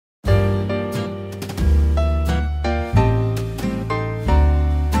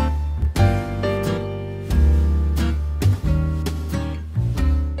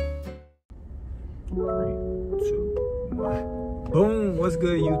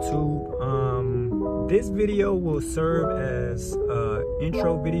YouTube. This video will serve as an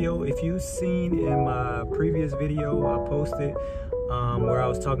intro video. If you've seen in my previous video I posted where I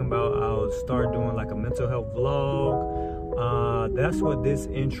was talking about I'll start doing like a mental health vlog, that's what this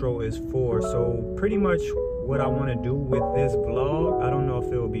intro is for. So pretty much what I want to do with this vlog, I don't know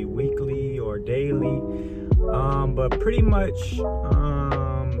if it will be weekly or daily, but pretty much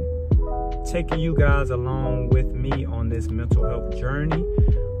taking you guys along with me on this mental health journey.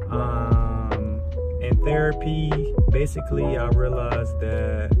 In therapy, basically I realized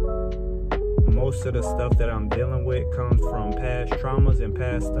that most of the stuff that I'm dealing with comes from past traumas and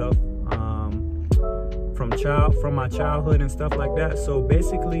past stuff from my childhood and stuff like that. So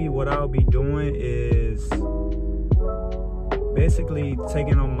basically what I'll be doing is basically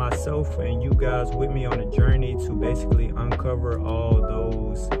taking on myself and you guys with me on a journey to basically uncover all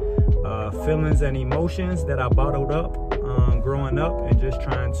those feelings and emotions that I bottled up growing up, and just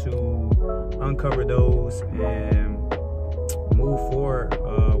trying to uncover those and move forward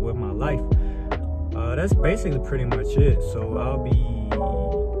with my life. That's basically pretty much it. So I'll be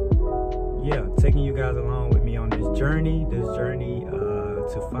taking you guys along with me on this journey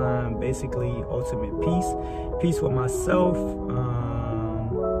to find basically ultimate peace with myself,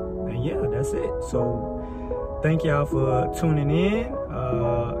 and yeah, that's it. So thank y'all for tuning in,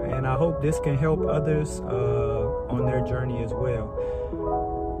 and I hope this can help others on their journey as well.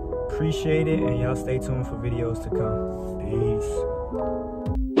 Appreciate it, and y'all stay tuned for videos to come. Peace.